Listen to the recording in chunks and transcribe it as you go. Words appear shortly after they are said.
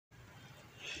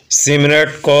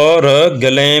Simrat Kaur,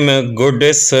 Glam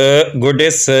Goddess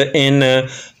in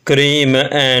Cream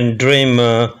and Dream.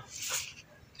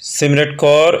 Simrat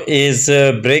Kaur is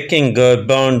breaking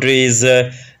boundaries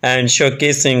and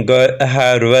showcasing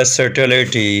her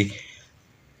versatility,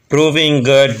 proving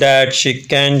that she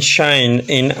can shine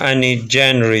in any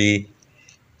genre.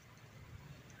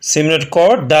 Simrat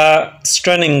Kaur, the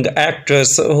stunning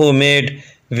actress who made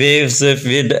waves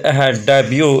with her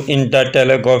debut in the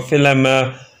Telugu film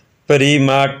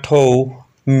Primatho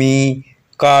Me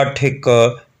Karthik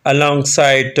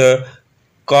alongside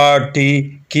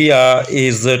Kartikeya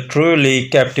is truly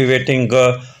captivating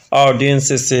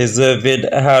audiences with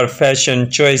her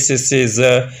fashion choices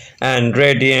and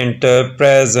radiant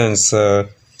presence.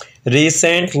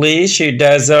 Recently, she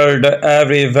dazzled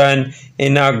everyone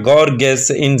in a gorgeous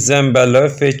ensemble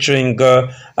featuring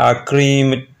a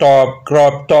cream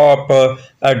crop top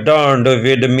adorned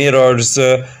with mirrors,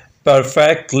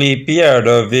 perfectly paired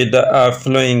with a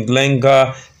flowing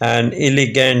lehenga and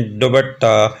elegant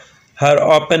dupatta. Her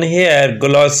open hair,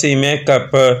 glossy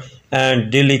makeup,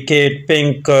 and delicate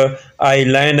pink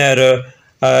eyeliner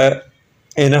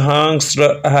enhanced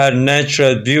her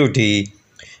natural beauty,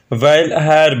 while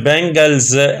her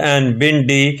bangles and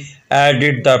bindi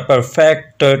added the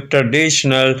perfect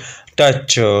traditional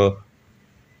touch.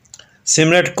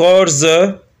 Simrat Kaur's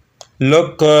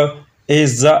look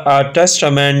is a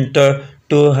testament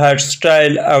to her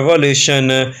style evolution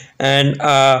and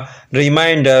a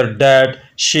reminder that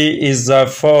she is a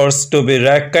force to be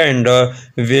reckoned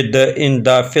with in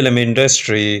the film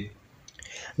industry.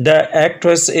 The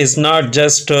actress is not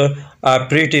just a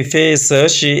pretty face,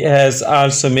 she has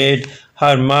also made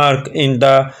her mark in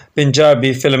the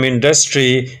Punjabi film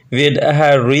industry with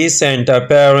her recent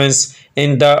appearance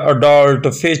in the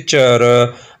adult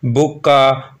feature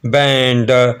Buka Band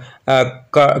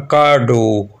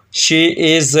Kardu. She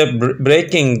is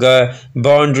breaking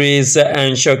boundaries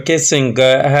and showcasing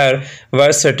her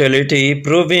versatility,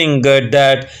 proving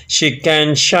that she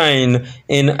can shine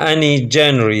in any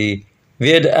genre.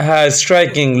 With her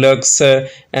striking looks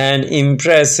and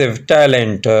impressive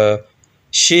talent,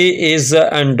 she is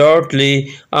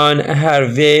undoubtedly on her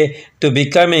way to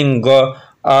becoming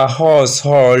a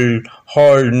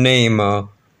household name.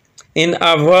 In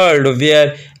a world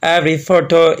where every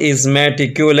photo is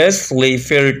meticulously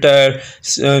filtered,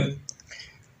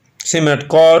 Simrat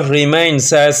Kaur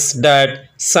reminds us that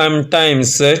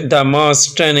sometimes the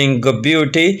most stunning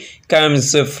beauty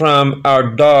comes from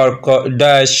a dark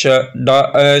dash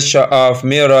of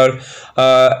mirror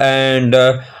and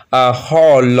a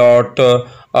whole lot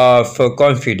of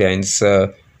confidence.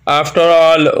 After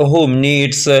all, who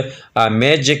needs a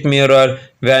magic mirror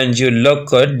when you look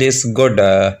this good?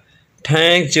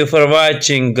 Thank you for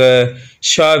watching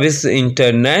Showbiz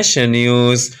International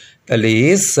News.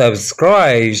 Please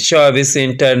subscribe Showbiz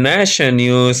International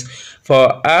News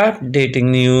for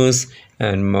updating news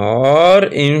and more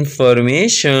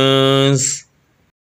informations.